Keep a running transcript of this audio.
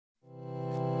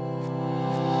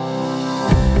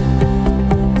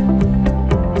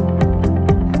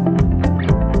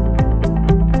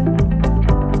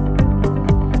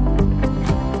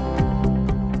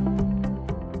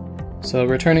So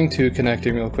returning to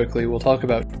connecting real quickly, we'll talk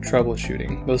about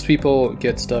troubleshooting. Most people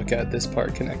get stuck at this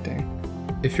part, connecting.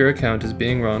 If your account is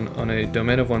being run on a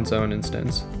domain of one's own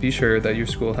instance, be sure that your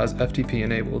school has FTP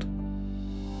enabled.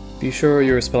 Be sure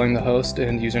you're spelling the host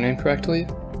and username correctly.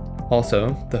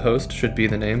 Also, the host should be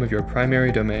the name of your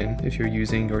primary domain if you're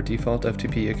using your default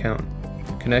FTP account.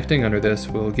 Connecting under this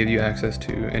will give you access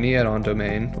to any add-on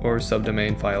domain or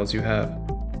subdomain files you have.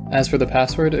 As for the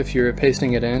password, if you're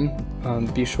pasting it in,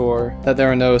 be sure that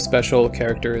there are no special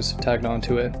characters tagged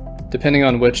onto it. Depending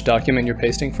on which document you're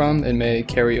pasting from, it may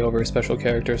carry over special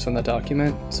characters from that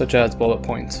document, such as bullet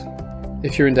points.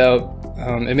 If you're in doubt,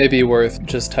 it may be worth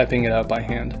just typing it out by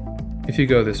hand. If you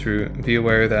go this route, be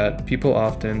aware that people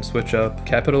often switch up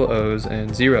capital O's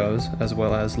and zeros, as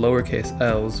well as lowercase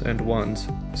l's and ones,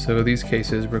 so these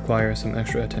cases require some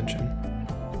extra attention.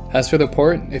 As for the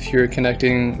port, if you're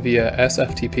connecting via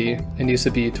SFTP, it needs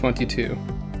to be 22.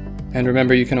 And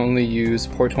remember, you can only use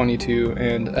port 22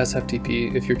 and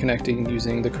SFTP if you're connecting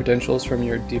using the credentials from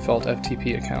your default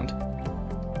FTP account.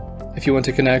 If you want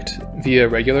to connect via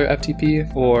regular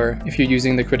FTP, or if you're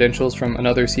using the credentials from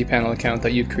another cPanel account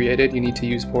that you've created, you need to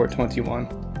use port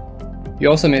 21. You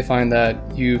also may find that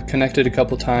you've connected a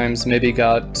couple times, maybe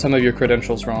got some of your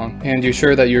credentials wrong, and you're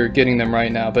sure that you're getting them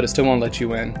right now, but it still won't let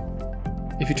you in.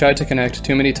 If you try to connect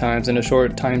too many times in a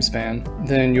short time span,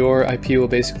 then your IP will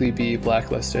basically be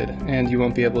blacklisted, and you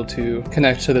won't be able to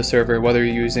connect to the server whether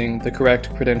you're using the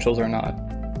correct credentials or not.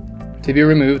 To be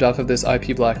removed off of this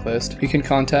IP blacklist, you can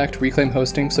contact Reclaim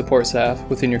Hosting support staff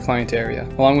within your client area,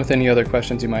 along with any other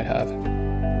questions you might have.